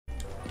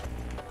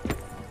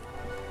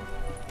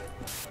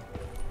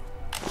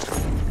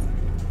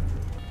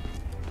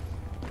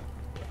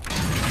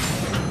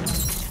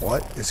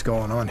What is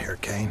going on here,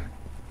 Kane?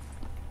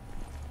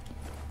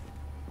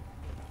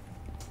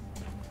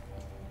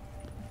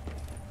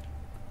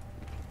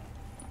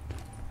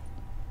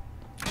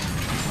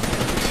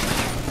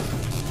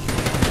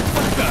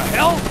 What the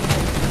hell?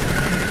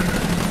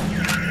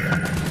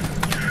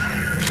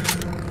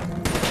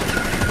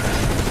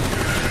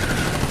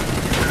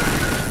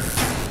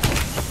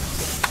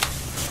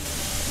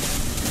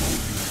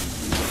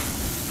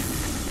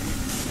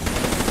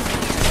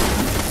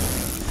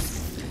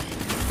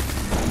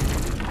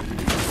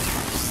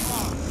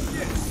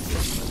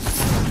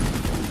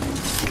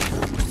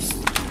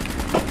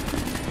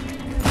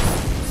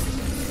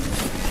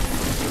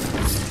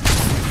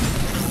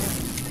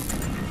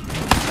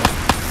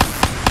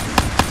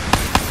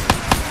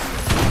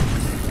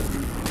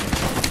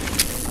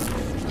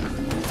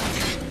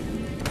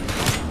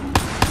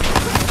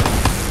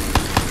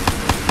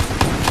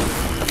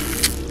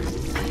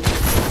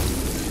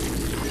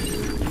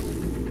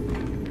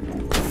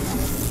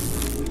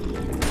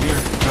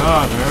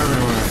 God, they're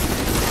everywhere.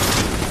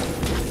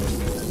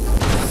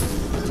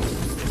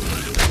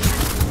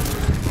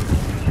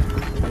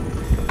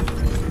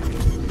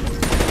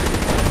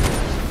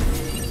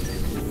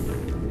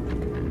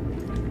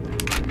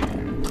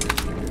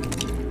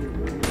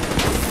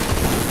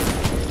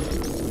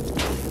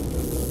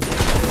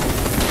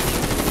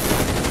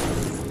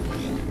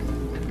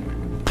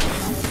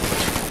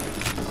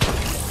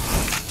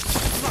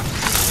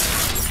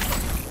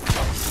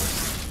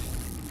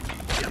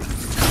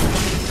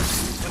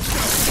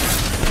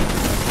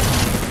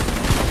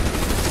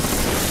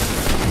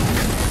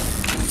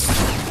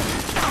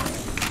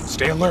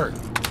 Stay alert.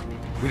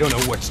 We don't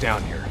know what's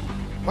down here.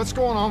 What's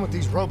going on with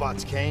these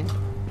robots, Kane?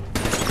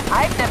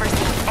 I've never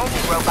seen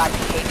any robot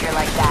behavior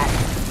like that.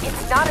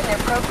 It's not in their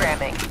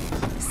programming.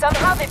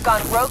 Somehow they've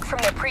gone rogue from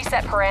their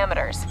preset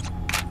parameters.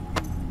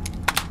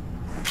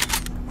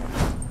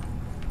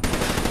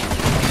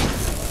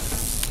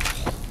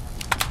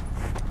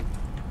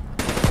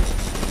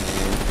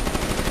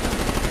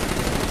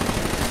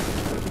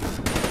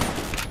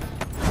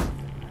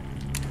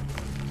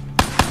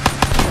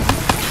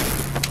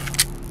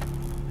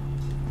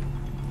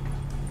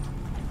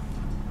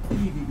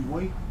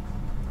 Wait.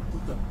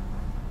 What the?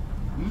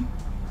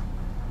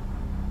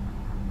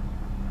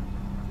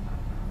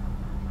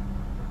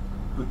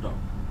 Good dog.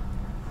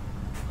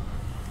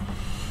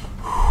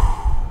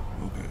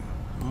 Okay.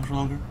 How much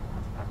longer?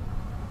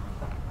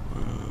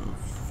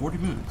 40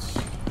 minutes.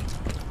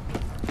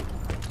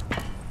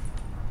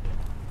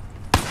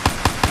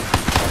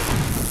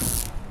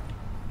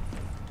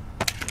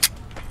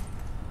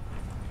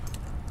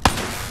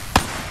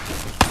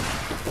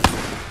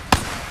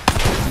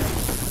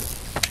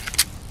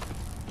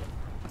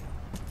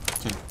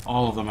 Take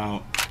all of them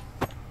out.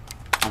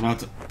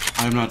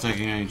 I'm not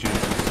taking any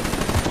chances.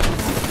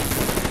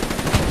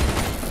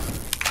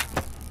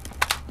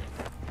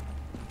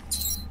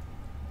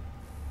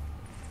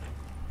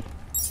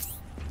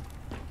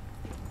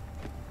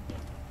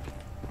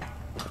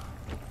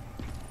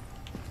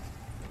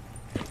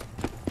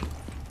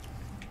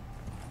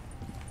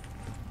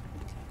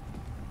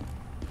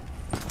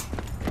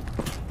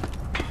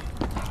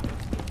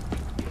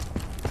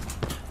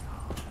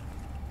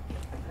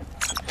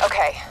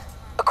 Okay.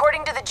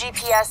 According to the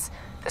GPS,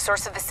 the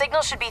source of the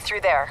signal should be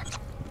through there.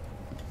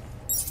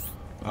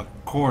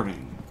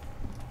 According.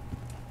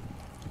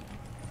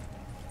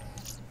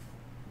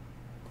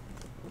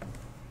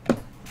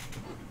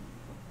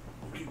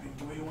 Okay,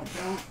 the way you want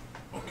down.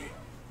 Okay.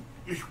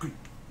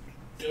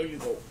 There you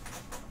go.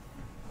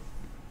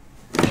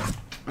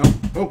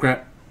 Oh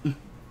crap.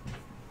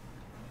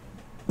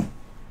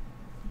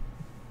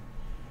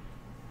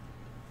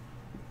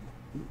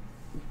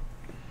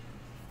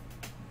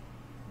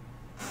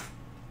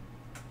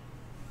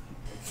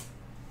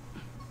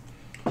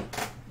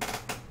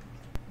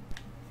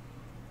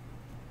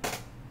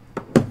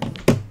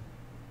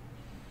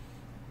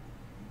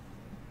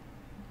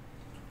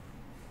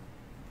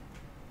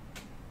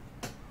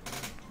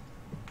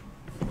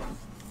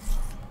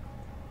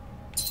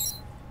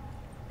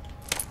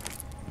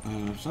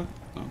 So?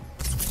 Oh.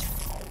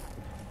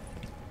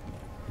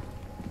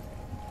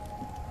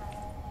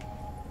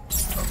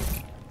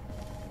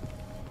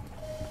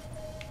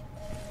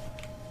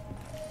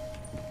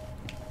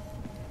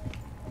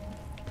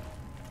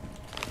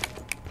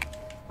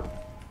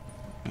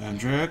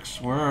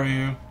 Hendricks, where are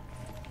you?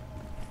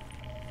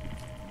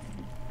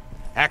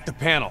 Hack the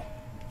panel.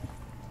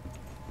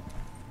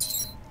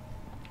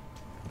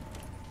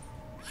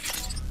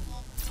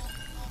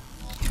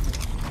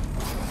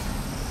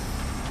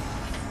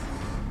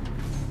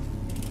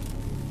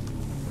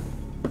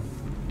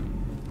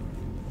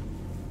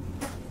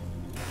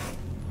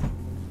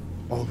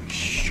 Holy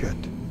shit.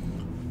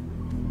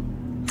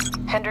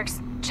 Hendricks,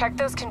 check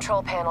those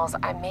control panels.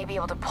 I may be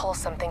able to pull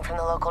something from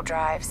the local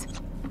drives.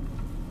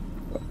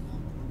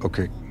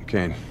 Okay,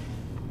 Kane.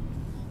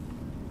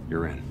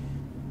 You're in.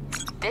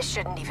 This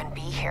shouldn't even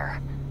be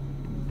here.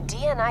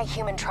 DNI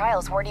human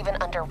trials weren't even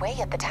underway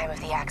at the time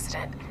of the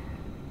accident.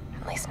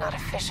 At least not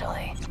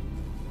officially.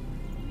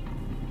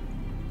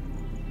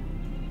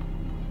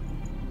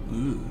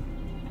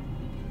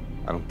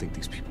 I don't think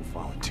these people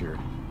volunteered.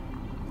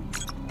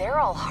 They're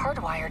all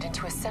hardwired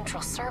into a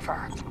central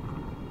server.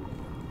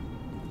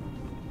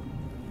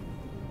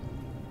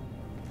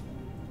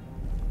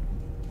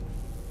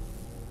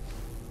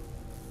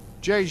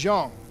 Jay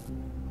Zhang.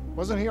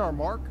 Wasn't he our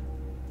mark?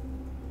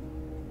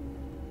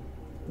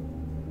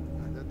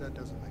 That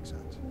doesn't make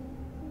sense.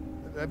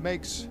 That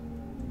makes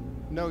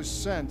no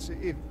sense.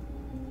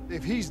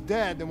 If he's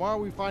dead, then why are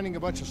we finding a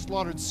bunch of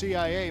slaughtered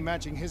CIA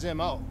matching his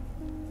MO?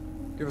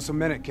 Give us a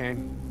minute,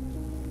 Kane.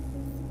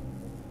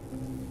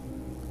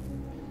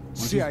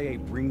 CIA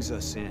brings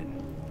us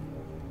in,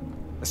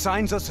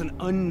 assigns us an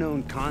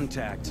unknown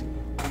contact,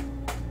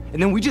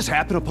 and then we just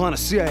happen upon a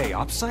CIA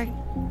ops site?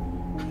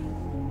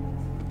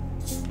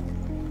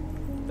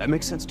 That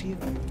makes sense to you?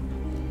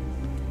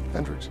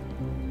 Hendricks,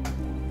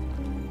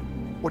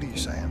 what are you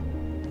saying?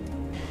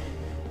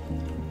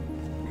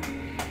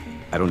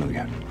 I don't know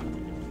yet.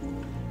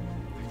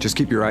 Just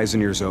keep your eyes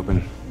and ears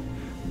open,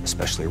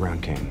 especially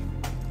around Kane.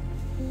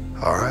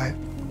 All right.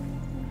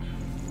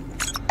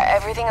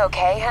 Everything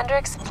okay,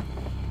 Hendricks?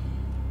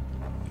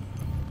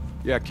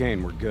 Yeah,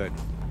 Kane, we're good.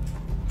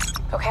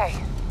 Okay.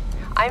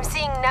 I'm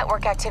seeing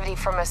network activity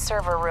from a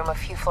server room a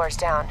few floors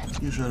down.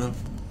 You shut up.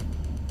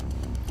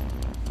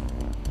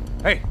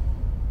 Hey!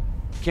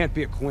 Can't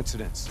be a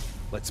coincidence.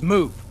 Let's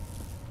move!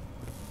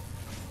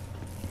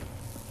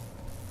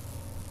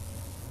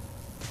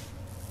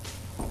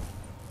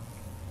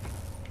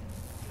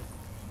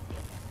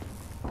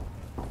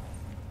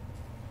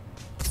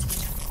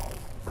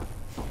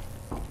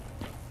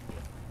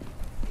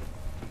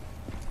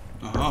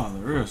 Aha,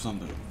 there is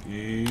something.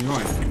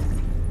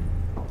 Yoink.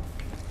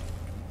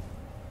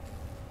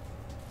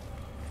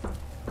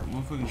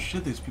 Motherfucking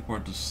shit, these people are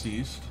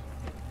deceased.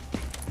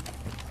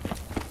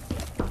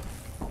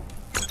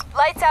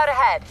 Lights out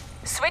ahead.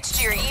 Switch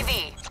to your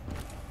EV.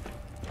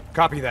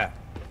 Copy that.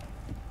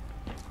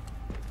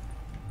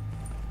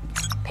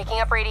 Picking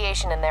up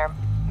radiation in there.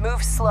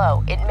 Move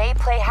slow. It may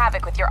play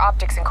havoc with your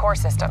optics and core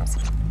systems.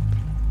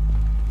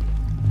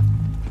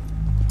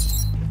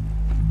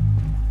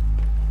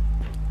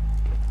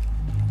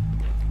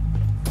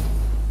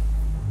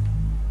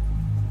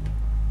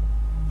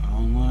 I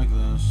don't like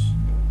this.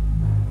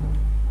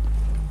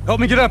 Help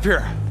me get up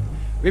here.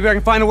 Maybe I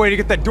can find a way to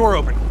get that door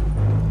open.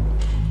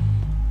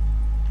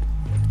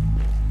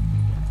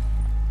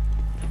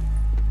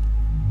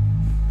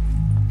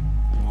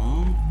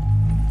 Well,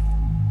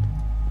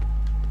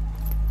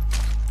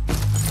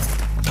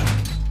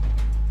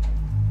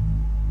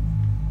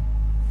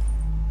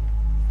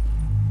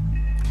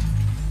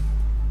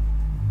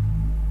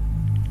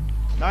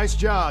 Nice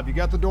job. You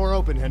got the door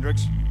open,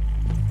 Hendricks.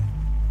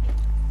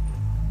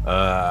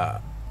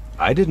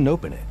 I didn't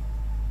open it.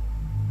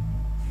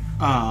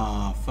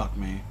 ah, fuck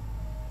me.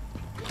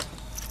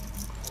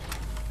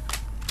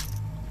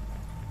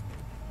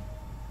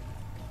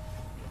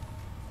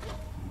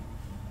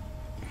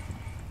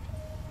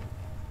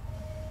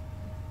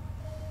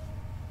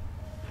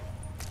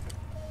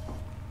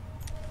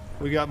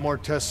 We got more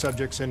test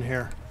subjects in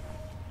here.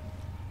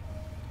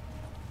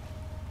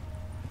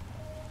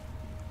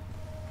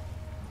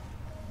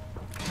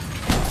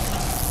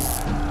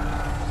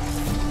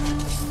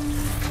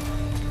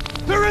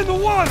 They're in the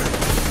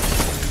water!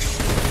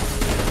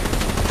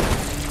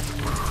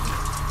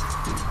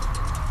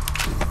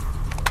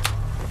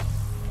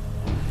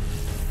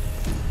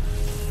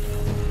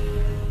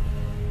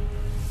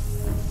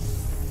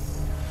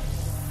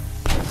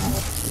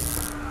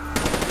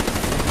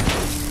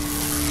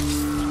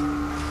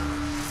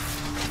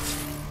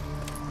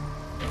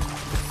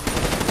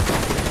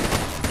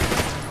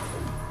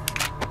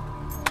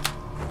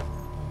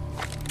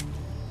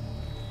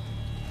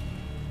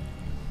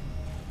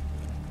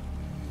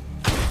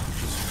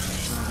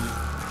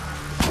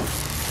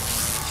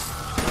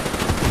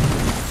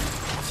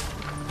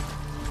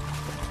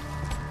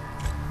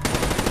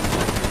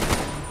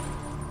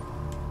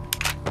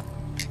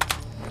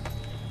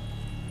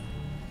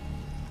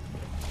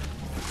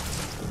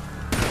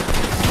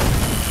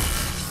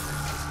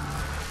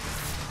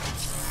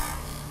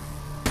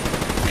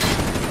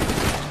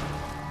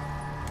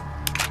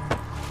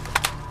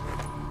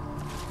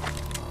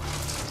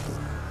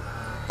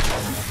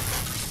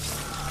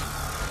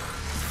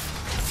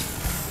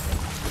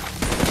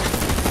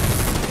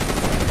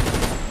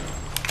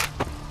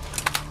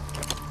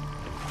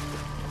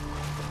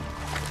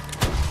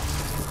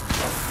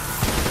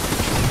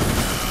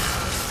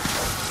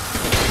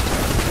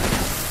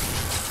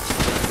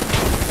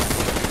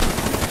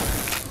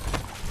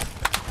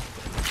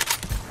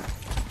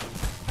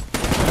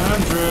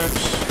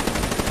 Hendricks,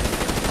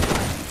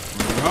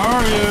 where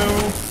are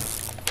you?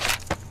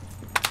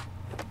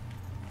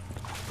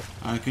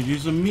 I could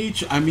use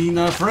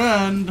a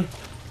friend.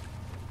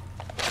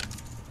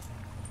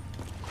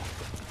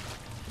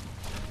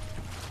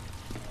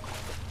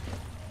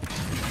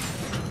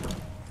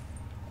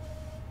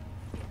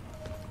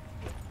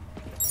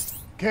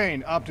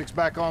 Kane, optics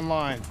back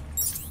online.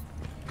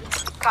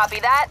 Copy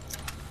that.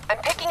 I'm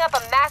picking up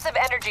a massive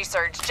energy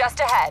surge just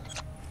ahead.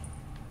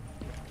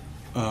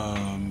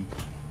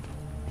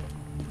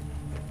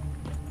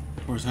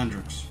 Where's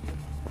Hendricks?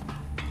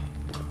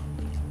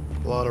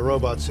 A lot of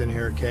robots in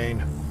here,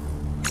 Kane.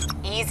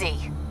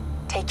 Easy.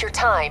 Take your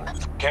time.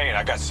 Kane,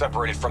 I got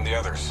separated from the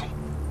others.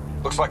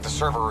 Looks like the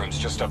server room's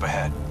just up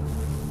ahead.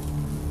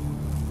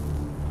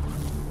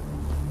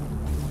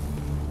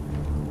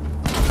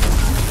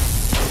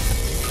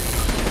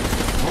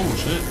 Oh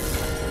shit.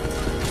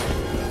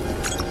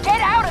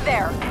 Get out of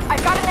there!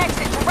 I've got an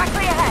exit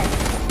directly ahead.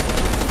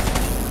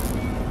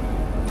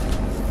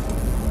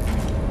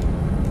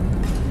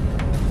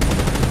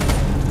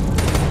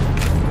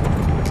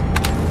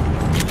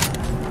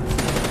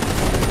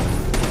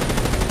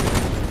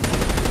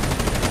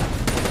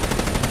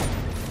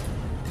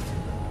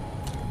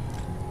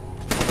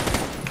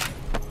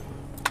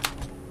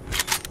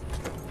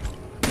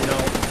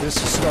 This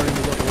is starting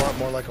to look a lot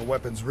more like a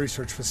weapons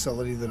research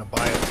facility than a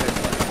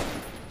biotech lab.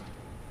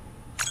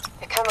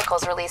 The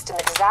chemicals released in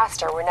the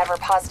disaster were never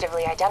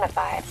positively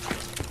identified.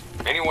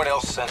 Anyone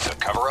else sense a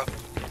cover-up?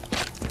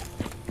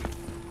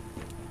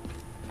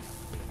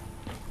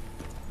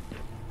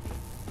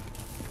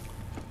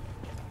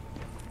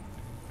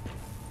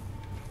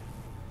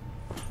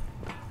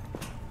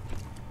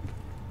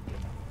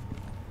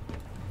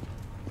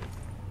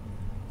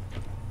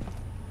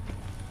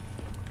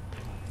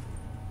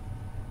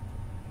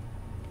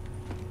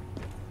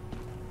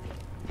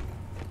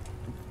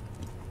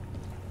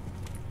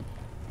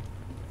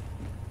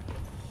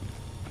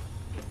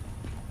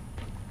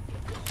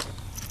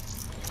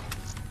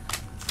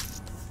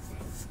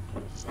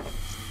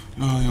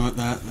 Oh, you know what?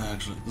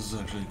 This is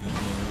actually a good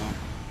deal.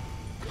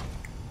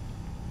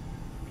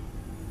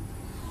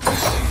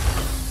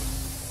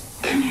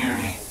 Can you hear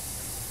me?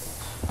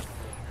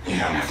 You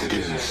don't have to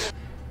do this.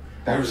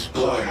 There was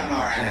blood on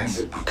our hands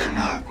that we could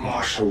not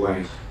wash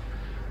away.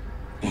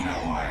 You know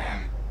who I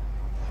am.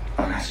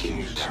 I'm asking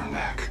you to turn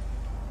back.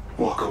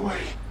 Walk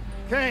away.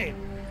 Kane,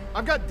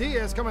 I've got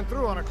Diaz coming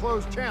through on a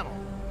closed channel.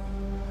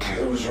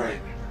 Taylor was right.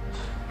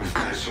 We've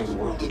got to show the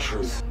world the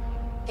truth.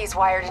 He's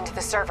wired into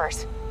the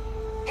servers.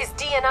 His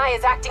DNI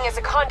is acting as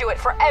a conduit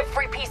for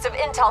every piece of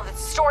intel that's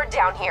stored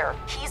down here.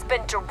 He's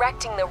been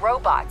directing the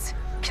robots,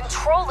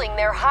 controlling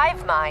their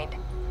hive mind.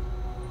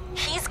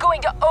 He's going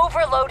to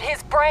overload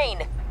his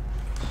brain.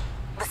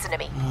 Listen to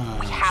me.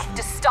 We have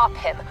to stop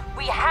him.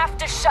 We have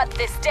to shut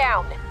this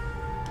down.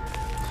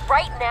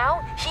 Right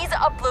now, he's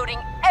uploading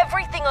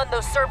everything on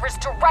those servers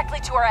directly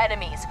to our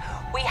enemies.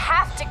 We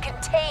have to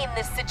contain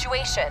this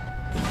situation.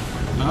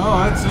 No,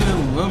 I'd say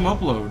let him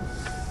upload.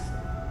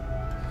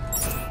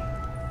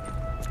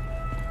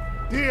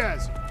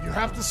 Diaz, you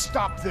have to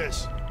stop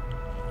this.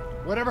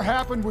 Whatever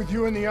happened with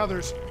you and the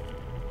others,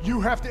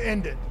 you have to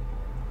end it.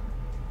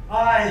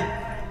 I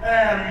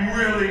am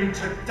willing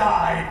to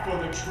die for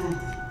the truth.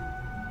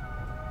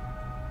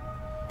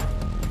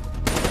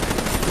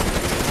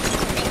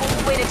 The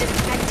only way to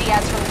disconnect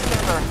Diaz from the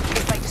server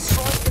is by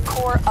destroying the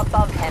core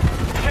above him.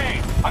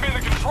 Kane, I'm in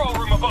the control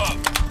room above.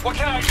 What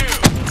can I do?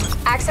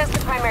 Access the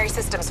primary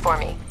systems for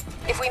me.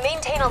 If we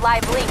maintain a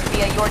live link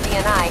via your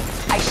DNI,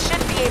 I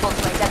should be able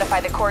to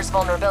identify the core's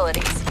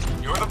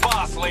vulnerabilities. You're the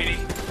boss, lady.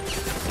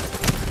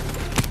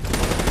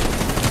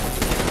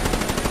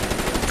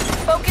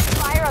 Focus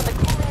fire on the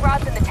cooling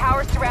rods in the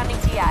towers surrounding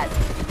Diaz.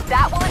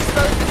 That will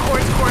expose the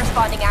core's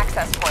corresponding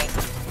access point.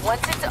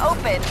 Once it's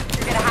open,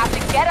 you're gonna have to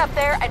get up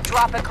there and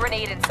drop a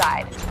grenade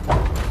inside.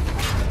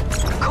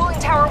 Cooling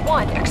tower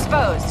 1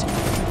 exposed.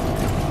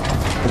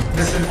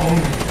 Listen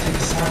only to the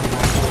sound of my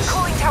voice.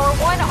 Cooling tower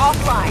 1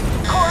 offline.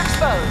 Core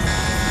exposed.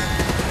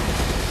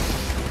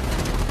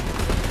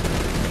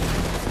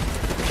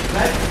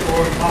 Let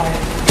your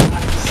mind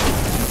relax.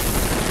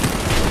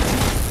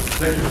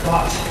 Let your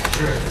thoughts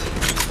drift.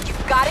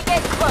 You've gotta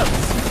get close.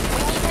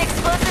 We need an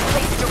explosive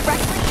placed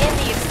directly in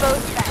the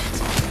exposed vent.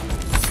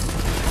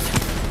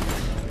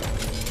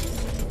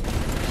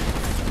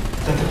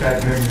 Let the bad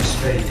memories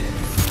fade.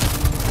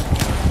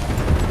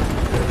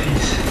 The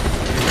peace.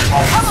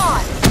 Come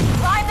on!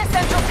 Climb the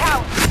central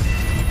tower!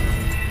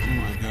 Oh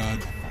my god.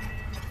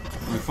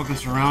 We're fucking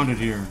surrounded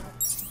here.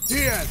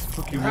 Diaz,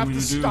 Fuck you you have want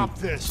me to to do? stop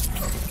this.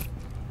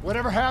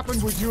 Whatever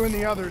happened with you and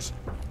the others,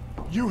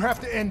 you have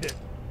to end it.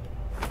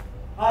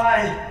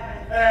 I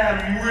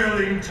am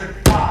willing to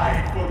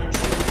die for the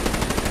truth.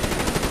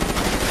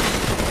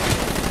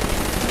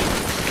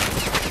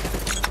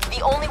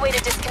 The only way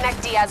to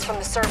disconnect Diaz from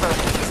the server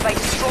is by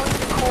destroying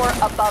the core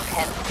above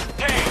him.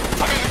 Kane,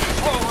 I'm in the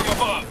control room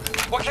above.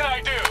 What can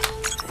I do?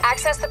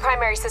 Access the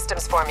primary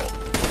systems for me.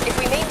 If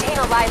we maintain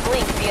a live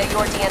link via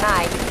your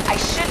DNI, I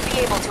should be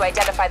able to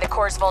identify the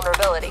core's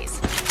vulnerabilities.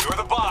 You're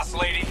the boss,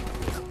 lady.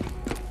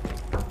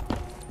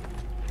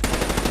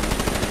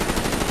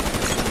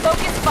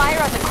 Focus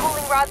fire on the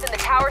cooling rods in the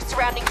towers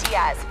surrounding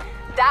Diaz.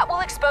 That will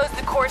expose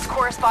the core's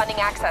corresponding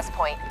access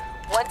point.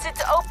 Once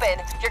it's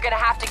open, you're gonna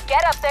have to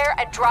get up there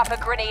and drop a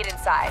grenade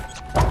inside.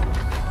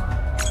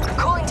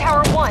 Cooling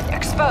tower 1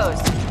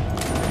 exposed.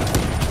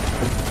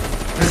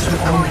 Listen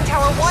only Cooling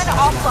tower 1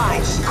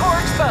 offline. Core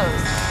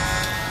exposed.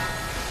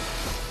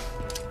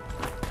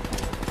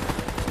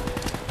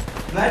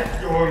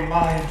 Let your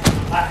mind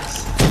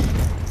relax.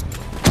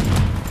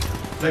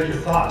 Let your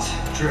thoughts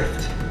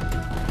drift.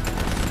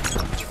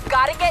 You've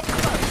got to get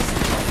close.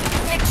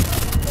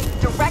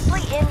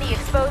 Directly in the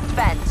exposed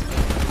vent.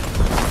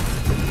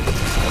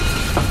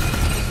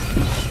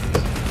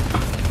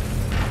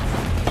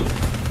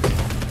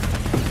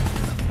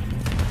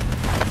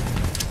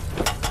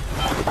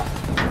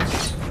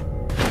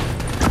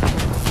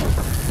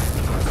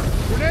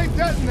 Grenade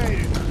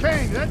detonated.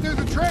 Kane, did that do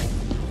the trick?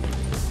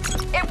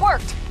 It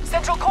worked.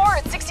 Central core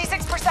at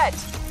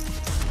 66%.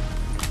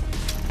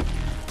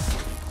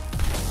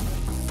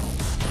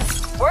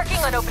 Working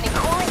on opening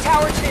cooling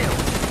tower 2.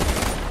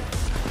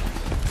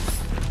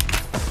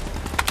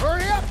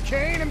 Hurry up,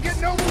 Kane. I'm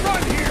getting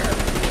overrun here.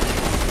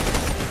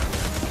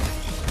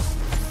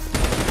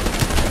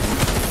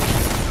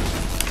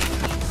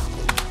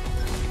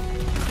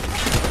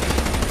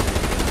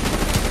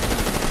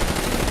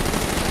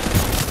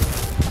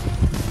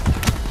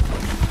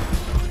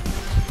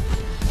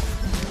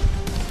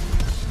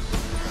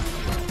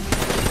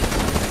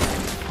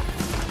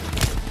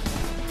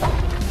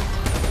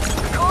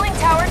 Cooling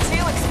tower 2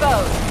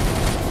 exposed.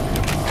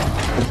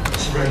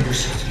 Surrender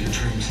yourself to your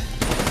dreams.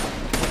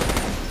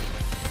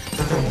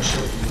 Let them will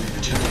show you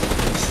the gentle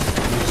place.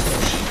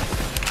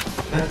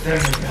 Let them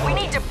rebel. We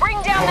need to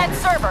bring down that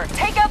server.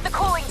 Take out the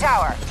cooling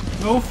tower.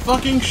 No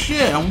fucking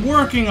shit. I'm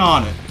working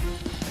on it.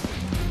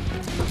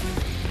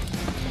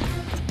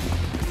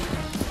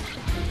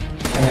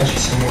 Imagine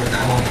somewhere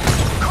calm.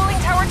 Cooling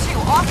tower 2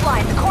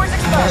 offline. The core's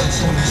Imagine exposed.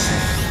 somewhere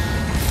safe.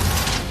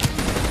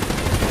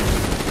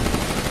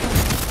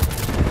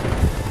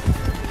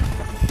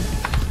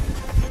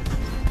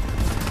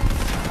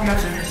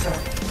 Imagine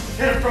yourself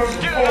in a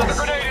frozen Get another forest.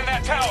 grenade in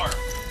that tower!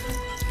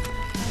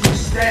 You're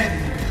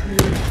standing there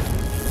clearly.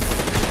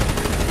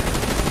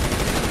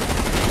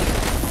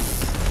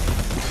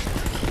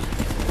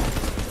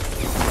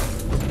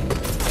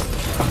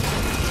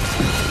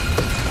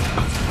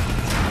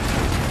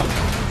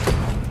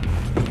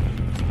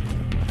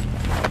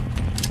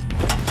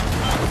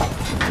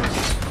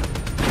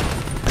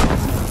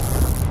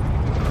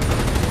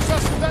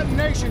 Successful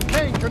detonation.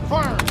 Kane,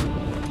 confirmed.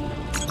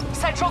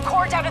 Central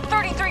core down to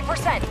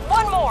 33%.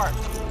 One more.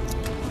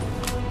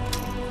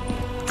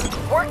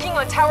 Working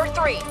on tower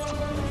 3.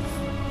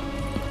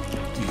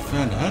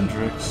 Defend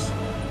Hendrix.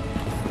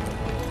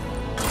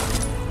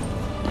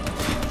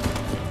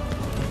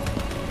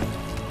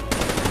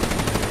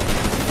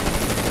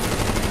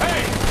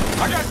 Hey!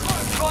 I got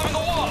grunts climbing the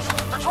walls!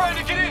 They're trying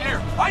to get in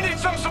here! I need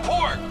some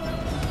support!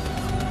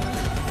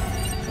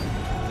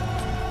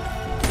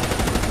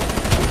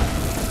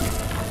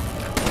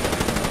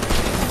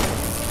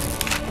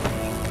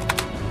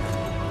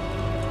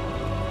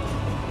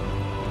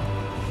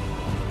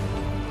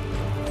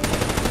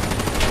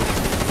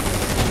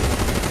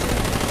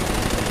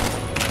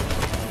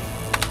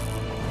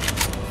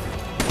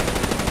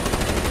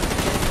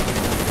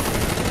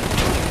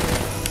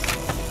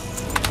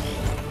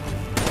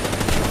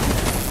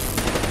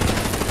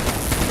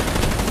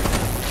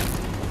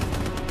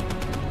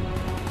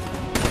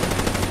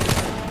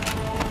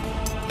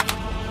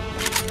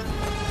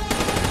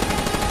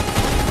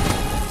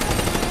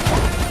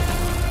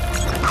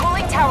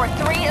 Cooling tower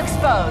 3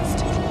 exposed.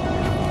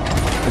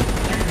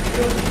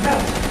 Feel the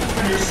melt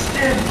on your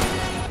skin.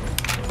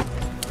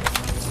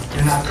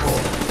 You're not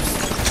cold.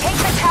 Take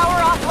the tower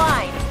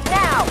offline.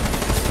 Now.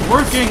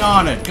 Working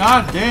on it.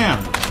 God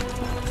damn.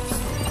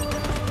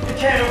 You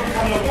can't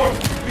overcome the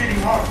warmth of your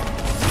beating heart.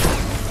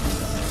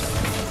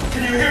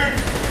 Can you hear it?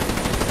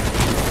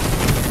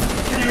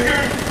 Can you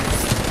hear it?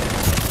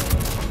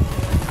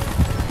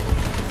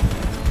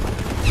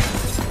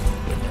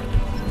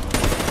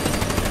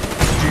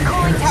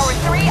 Cooling tower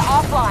 3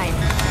 offline.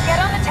 Get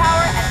on the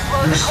tower and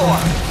blow the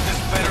core. This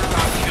better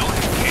not kill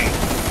him, King.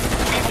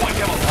 We want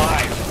him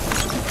alive.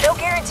 No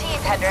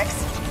guarantees, Hendrix.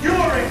 You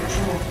are in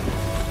control.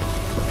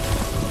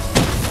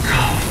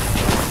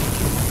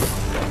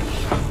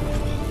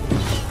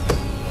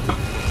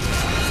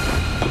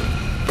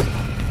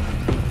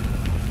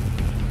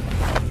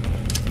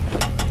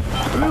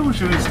 I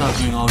wish I would stop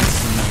doing all these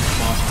things as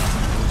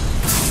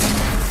possible.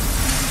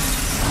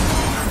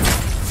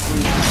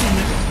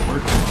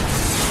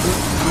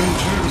 I mean,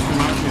 sure, this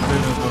reminds me a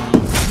bit of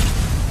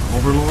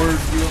Overlord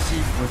DLC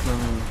with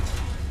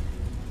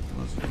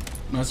what's it?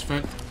 Mass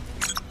Effect.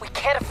 We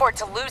can't afford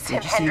to lose him,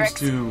 It just seems Hendrix.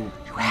 too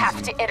You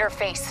have to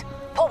interface.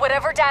 Pull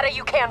whatever data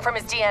you can from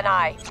his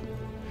DNI.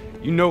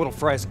 You know it'll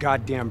fry his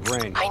goddamn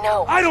brain. I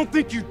know. I don't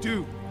think you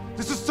do.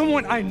 This is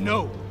someone I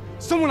know.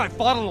 Someone I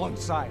fought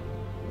alongside.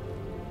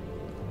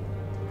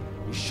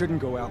 You shouldn't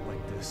go out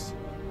like this.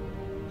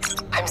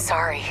 I'm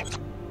sorry.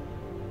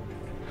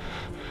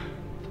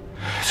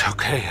 It's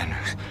okay,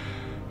 Hendrix.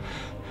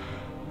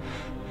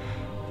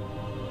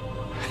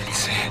 I can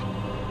see it.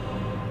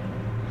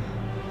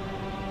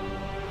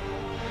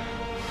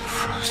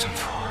 Frozen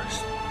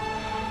forest.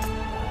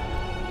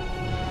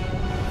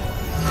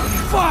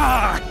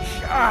 Fuck!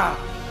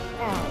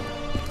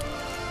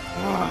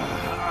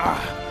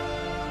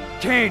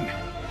 Kane,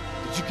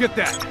 did you get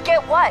that?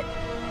 Get what?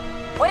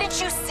 What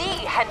did you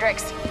see,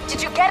 Hendrix?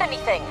 Did you get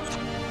anything?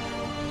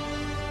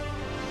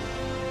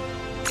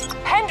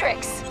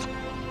 Hendricks!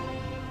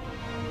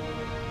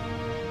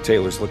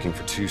 Taylor's looking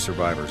for 2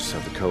 survivors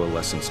of the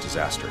Coalescence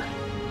disaster.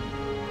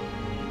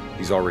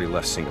 He's already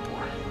left Singapore.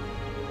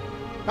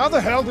 How the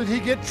hell did he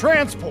get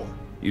transport?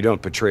 You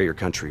don't betray your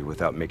country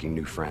without making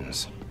new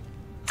friends.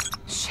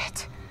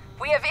 Shit.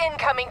 We have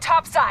incoming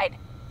topside!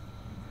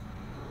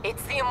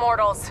 It's the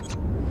Immortals.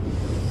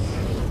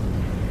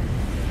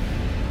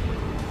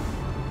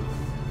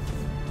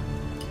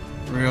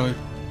 Really?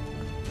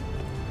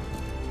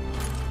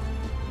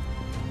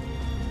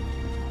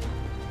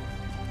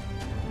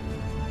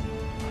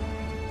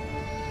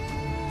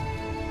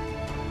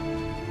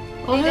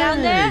 Oh, You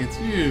down there? It's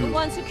you. The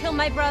ones who killed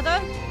my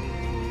brother?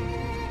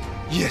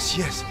 Yes,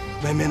 yes.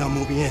 My men are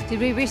moving in. Did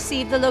we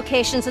receive the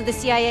locations of the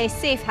CIA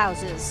safe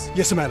houses?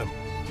 Yes, madam.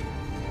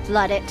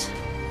 Flood it.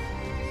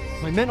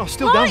 My men are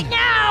still Right down.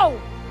 now!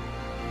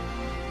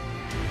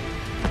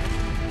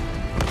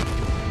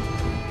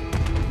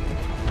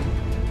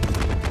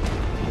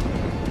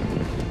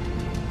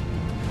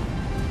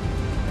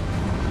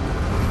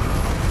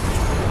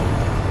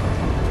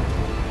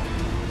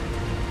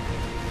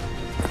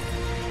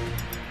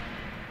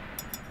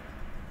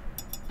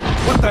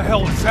 What the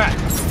hell is that?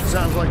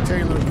 Sounds like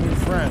Taylor's new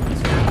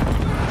friends.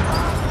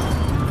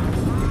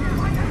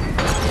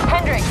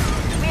 Hendricks,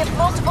 we have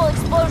multiple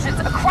explosions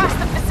across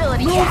the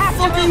facility. You have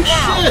to Fucking move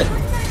now! shit!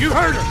 You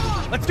heard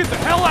her! Let's get the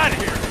hell out of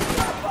here!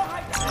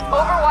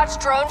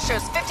 Overwatch drone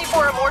shows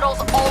 54 Immortals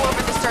all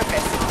over the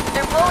surface.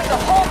 They're blowing the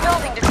whole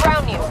building to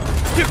drown you.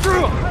 Get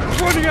through them!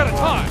 We're running out of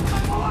time!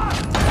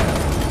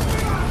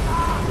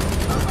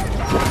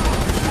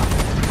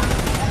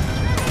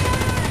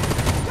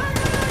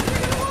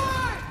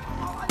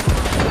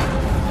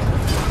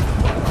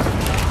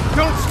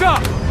 Don't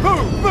stop!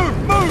 Move! Move!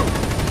 Move!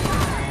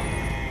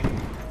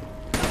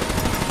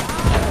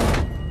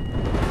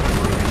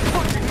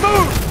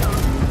 Move!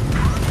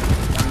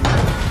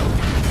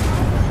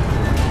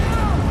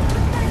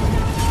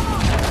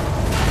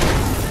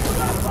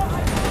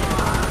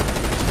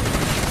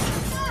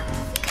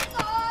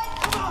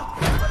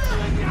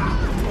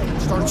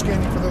 Start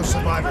scanning for those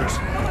survivors.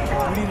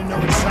 We need to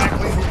know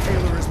exactly who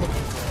Taylor is looking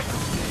for.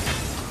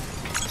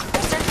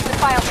 I'm searching the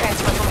file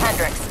transfer from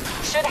Hendricks.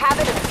 Should have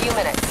it in a few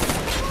minutes.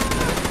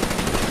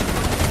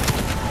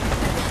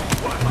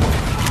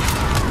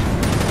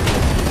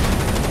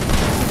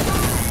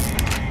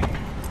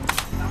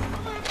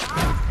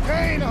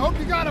 Kane, I hope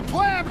you got a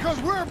plan because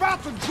we're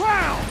about to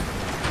drown!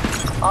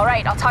 All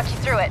right, I'll talk you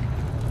through it.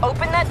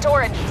 Open that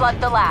door and flood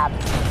the lab.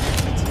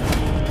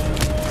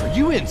 Are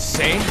you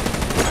insane?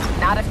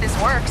 Not if this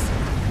works.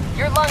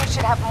 Your lungs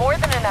should have more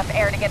than enough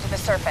air to get to the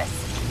surface.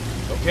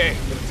 Okay,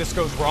 but if this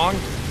goes wrong,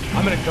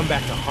 I'm gonna come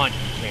back to hunt you,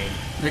 Kane.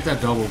 Make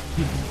that double.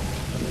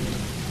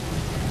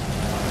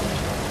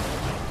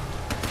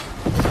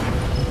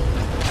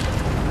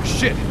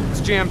 Shit,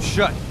 it's jammed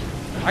shut.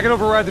 I can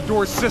override the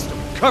door's system.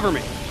 Cover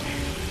me. A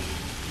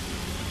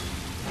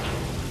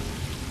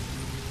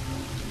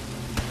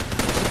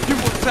few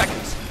more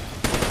seconds.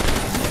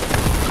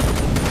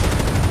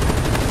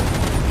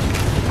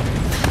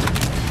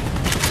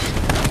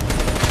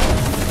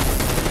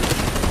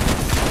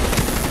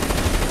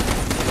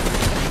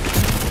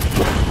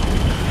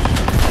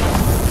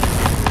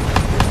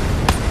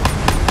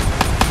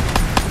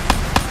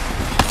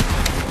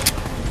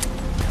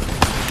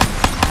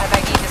 I've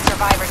ID'd the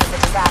survivors of the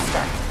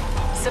disaster.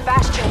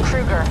 Sebastian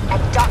Kruger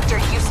and Dr.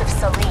 Yusuf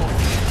Salim.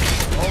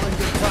 All in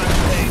good time,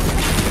 Kane.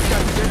 We've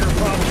got bigger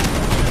problems.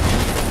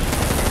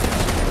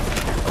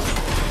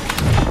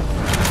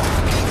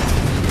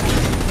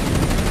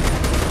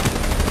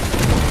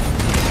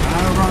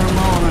 I'm running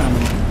low on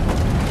ammo.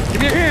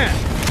 Give me a hand.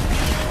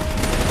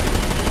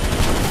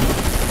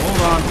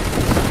 Hold on.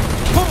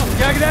 Come on, we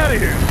gotta get out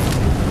of here.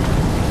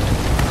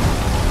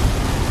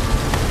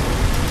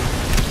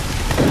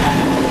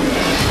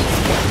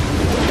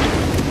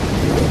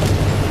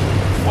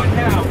 What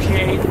now,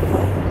 Kane?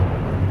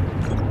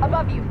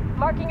 Above you,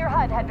 marking your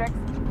HUD, Hendricks.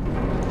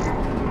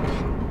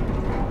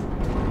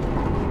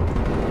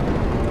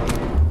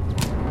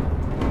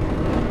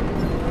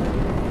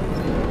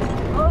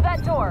 Blow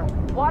that door.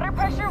 Water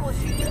pressure will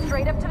shoot you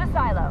straight up to the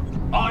silo.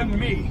 On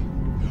me.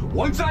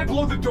 Once I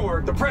blow the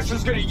door, the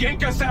pressure's gonna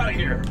yank us out of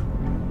here.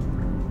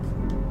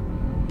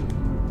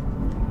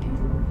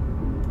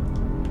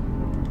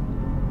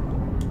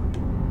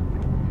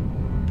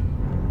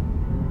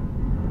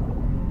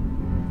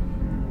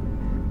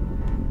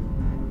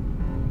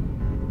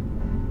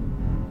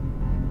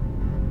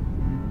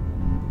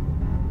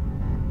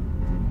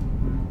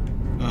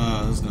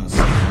 This is gonna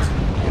suck.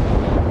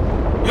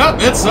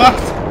 Yep, it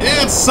sucked.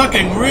 It's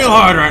sucking real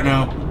hard right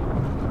now.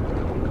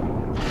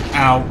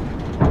 Ow.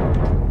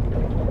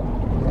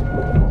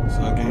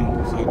 Sucking,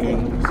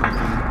 sucking,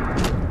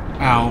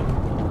 sucking. Ow.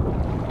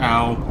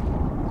 Ow.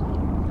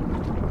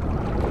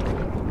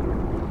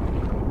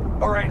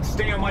 All right,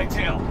 stay on my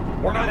tail.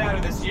 We're not out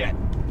of this yet.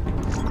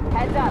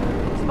 Heads up.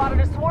 Spotted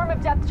a swarm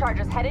of depth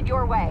charges headed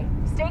your way.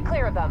 Stay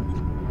clear of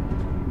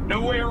them.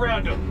 No way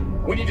around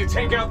them. We need to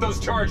take out those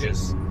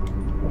charges.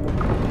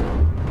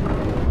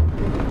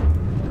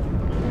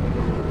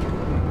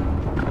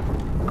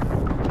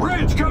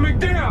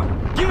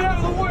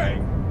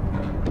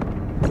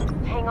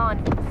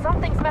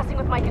 Something's messing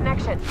with my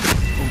connection.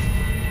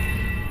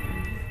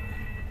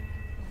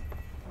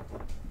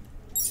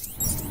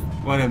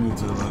 Why did I move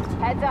to the left?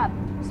 Heads up.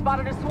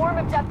 Spotted a swarm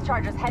of depth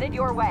charges headed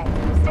your way.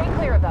 Stay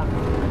clear of them.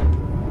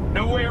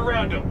 No way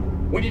around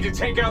them. We need to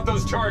take out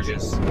those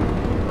charges.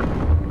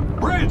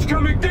 Bridge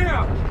coming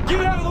down! Get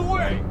out of the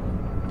way!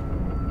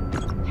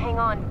 Hang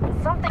on.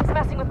 Something's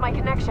messing with my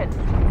connection.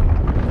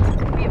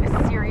 We have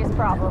a serious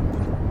problem.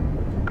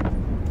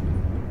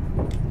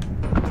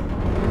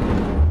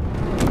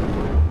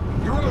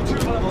 Your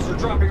O2 levels are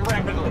dropping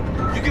rapidly.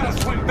 You gotta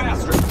swim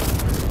faster.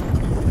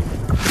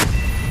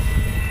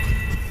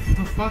 What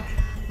the fuck?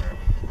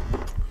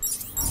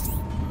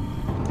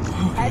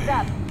 Heads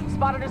up.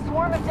 Spotted a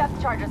swarm of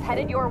depth charges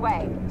headed your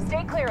way.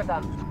 Stay clear of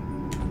them.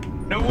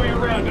 No way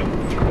around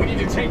them. We need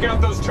to take out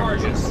those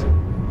charges.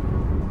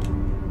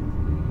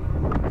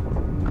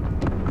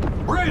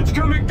 Bridge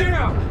coming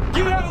down!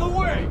 Get out of the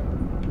way!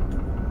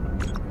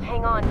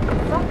 Hang on.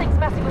 Something's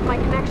messing with my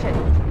connection.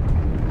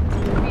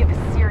 We have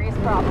a serious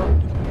problem.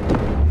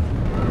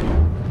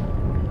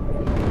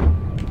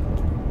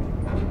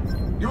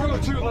 Your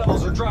O2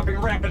 levels are dropping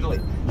rapidly.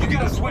 You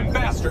gotta swim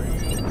faster.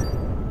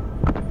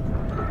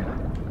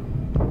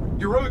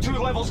 Your O2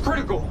 level's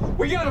critical.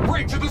 We gotta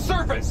break to the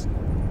surface.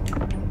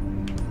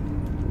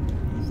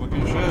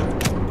 Fucking shit.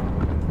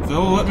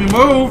 Phil, let me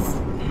move!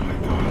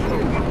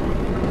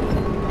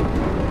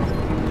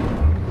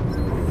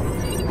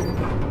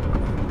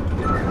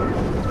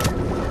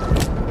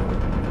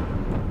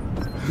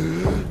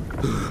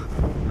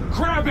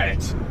 Grab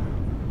it!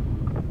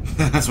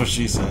 That's what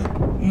she said.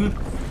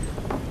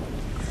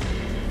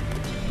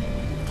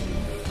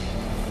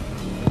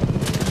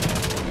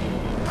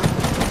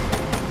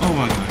 Oh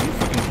my god, you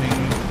fucking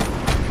kidding me?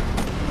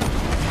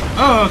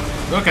 Oh,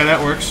 okay, that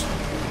works.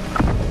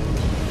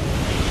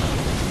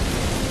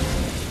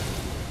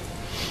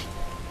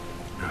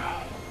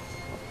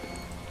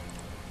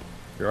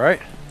 You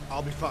alright?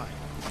 I'll be fine.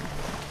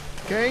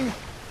 Kane?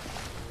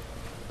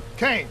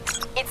 Kane!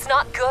 It's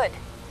not good.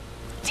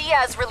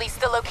 Diaz released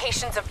the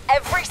locations of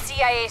every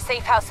CIA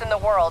safe house in the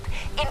world,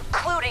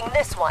 including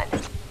this one.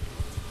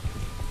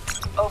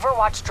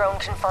 Overwatch drone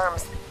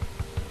confirms.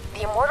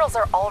 The Immortals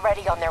are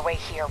already on their way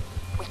here.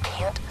 We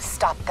can't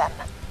stop them.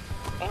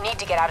 You need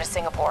to get out of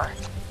Singapore.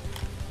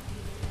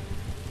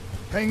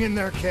 Hang in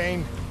there,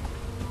 Kane.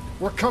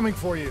 We're coming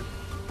for you.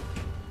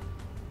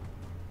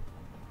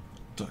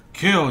 To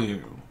kill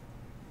you.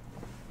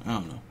 I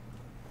don't know.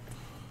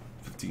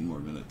 15 more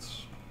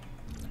minutes.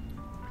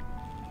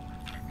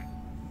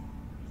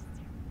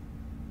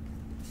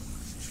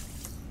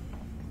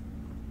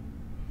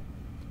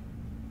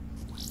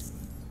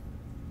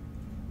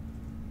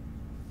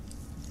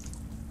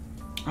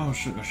 Oh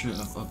shit, I should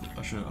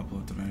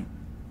upload tonight.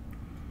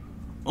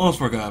 Almost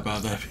forgot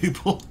about that,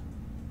 people.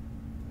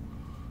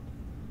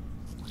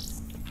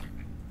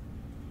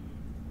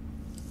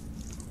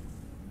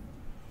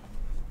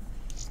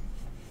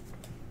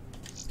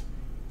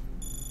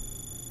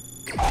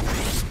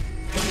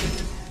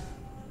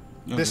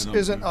 This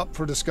isn't up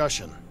for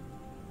discussion.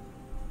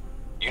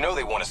 You know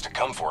they want us to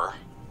come for her.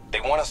 They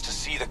want us to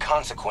see the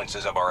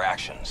consequences of our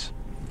actions.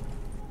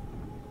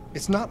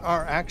 It's not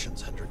our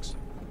actions, Hendricks.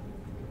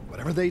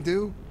 Whatever they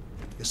do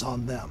is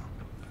on them.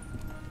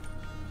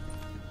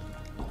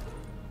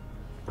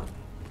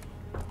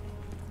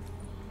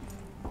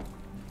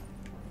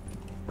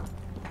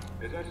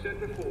 As I said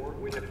before,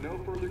 we have no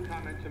further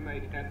comment to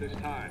make at this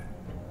time.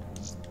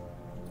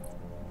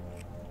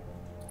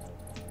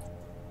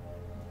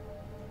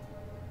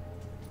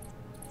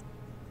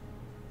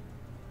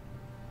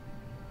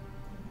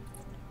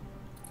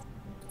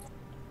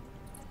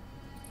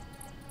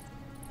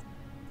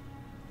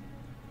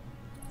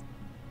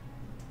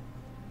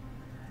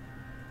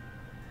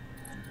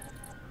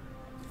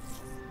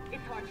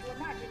 It's hard to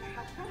imagine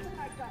how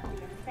classified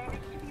documents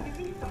managed to be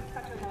released on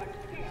such a large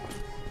scale,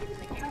 given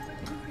the countless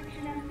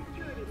encryption and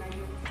security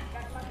measures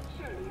that must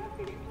surely have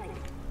been in place.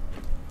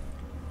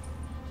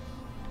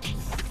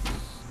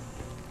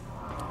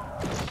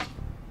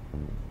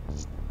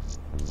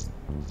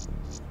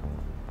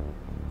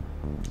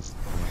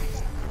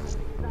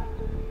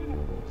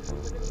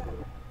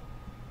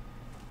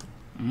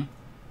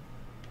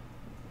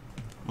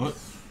 What?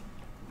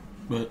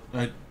 But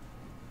I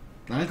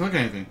didn't click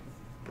anything.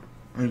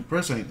 I didn't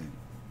press anything.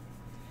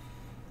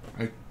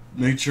 I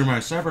made sure my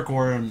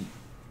cybercore and...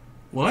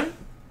 What?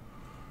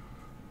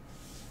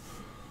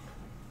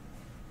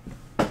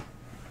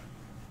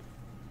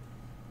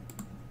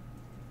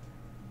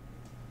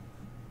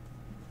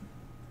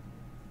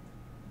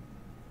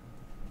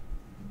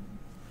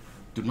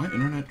 Did my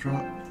internet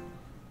drop?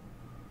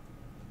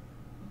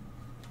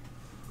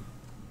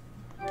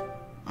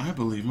 I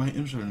believe my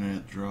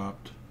internet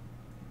dropped.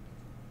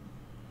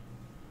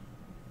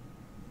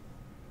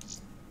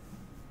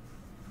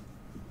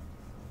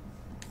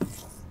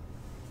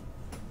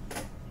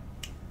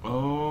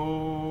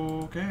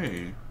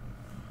 Okay.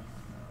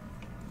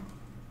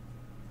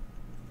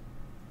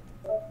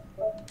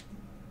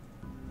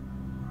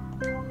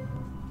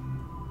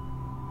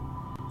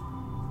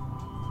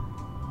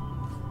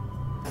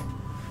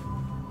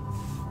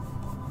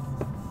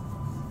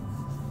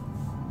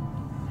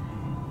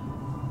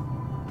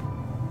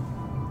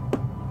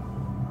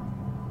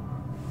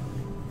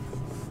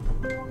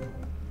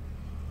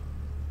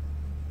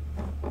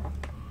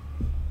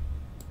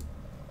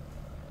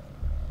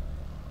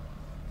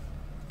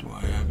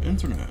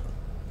 internet.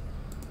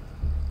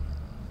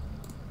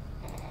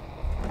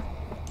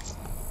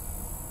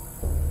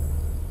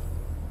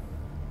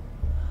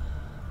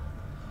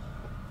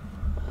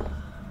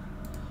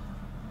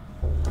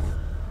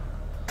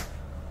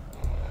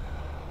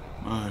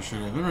 I should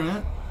have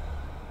internet.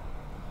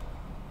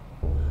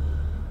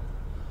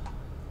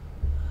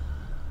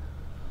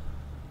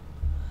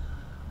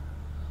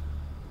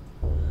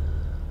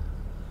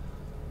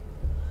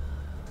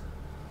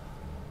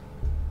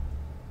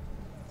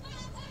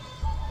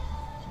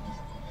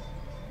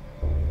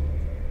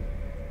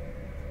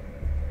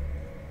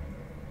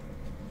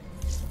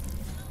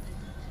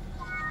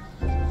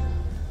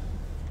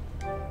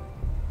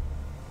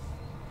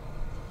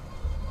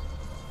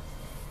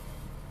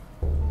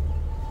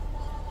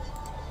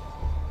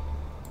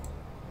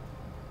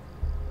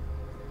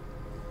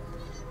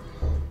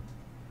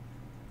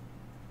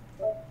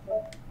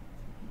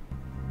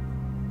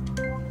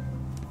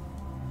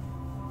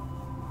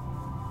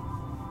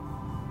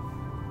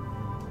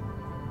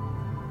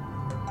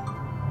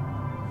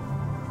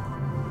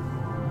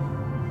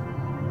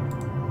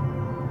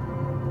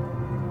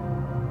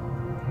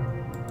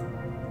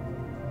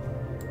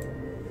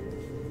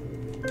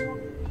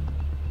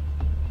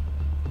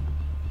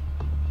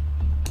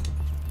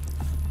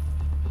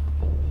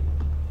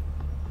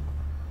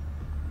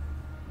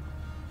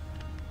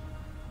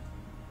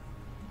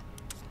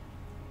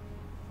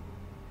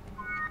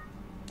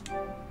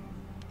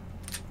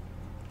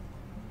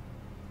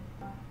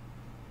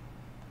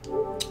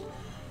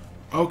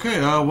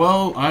 Okay,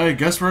 well, I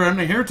guess we're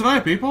ending here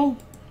tonight, people.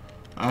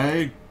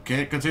 I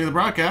can't continue the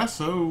broadcast,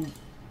 so...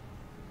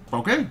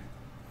 Okay.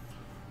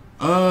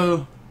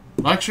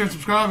 Like, share, and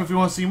subscribe if you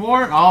want to see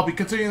more. I'll be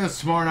continuing this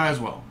tomorrow night as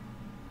well.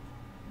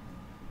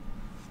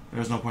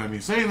 There's no point in me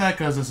saying that,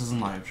 because this isn't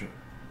live shit.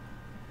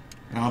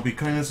 And I'll be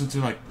cutting this into,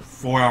 like,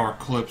 4-hour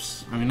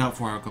clips. I mean, not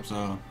 4-hour clips,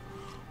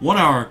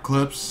 1-hour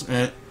clips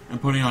and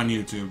putting it on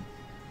YouTube.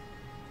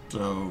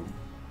 So...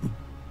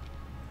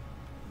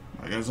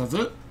 I guess that's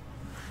it.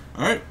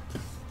 Alright.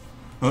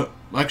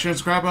 Like, share, and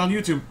subscribe on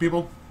YouTube,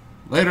 people.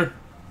 Later.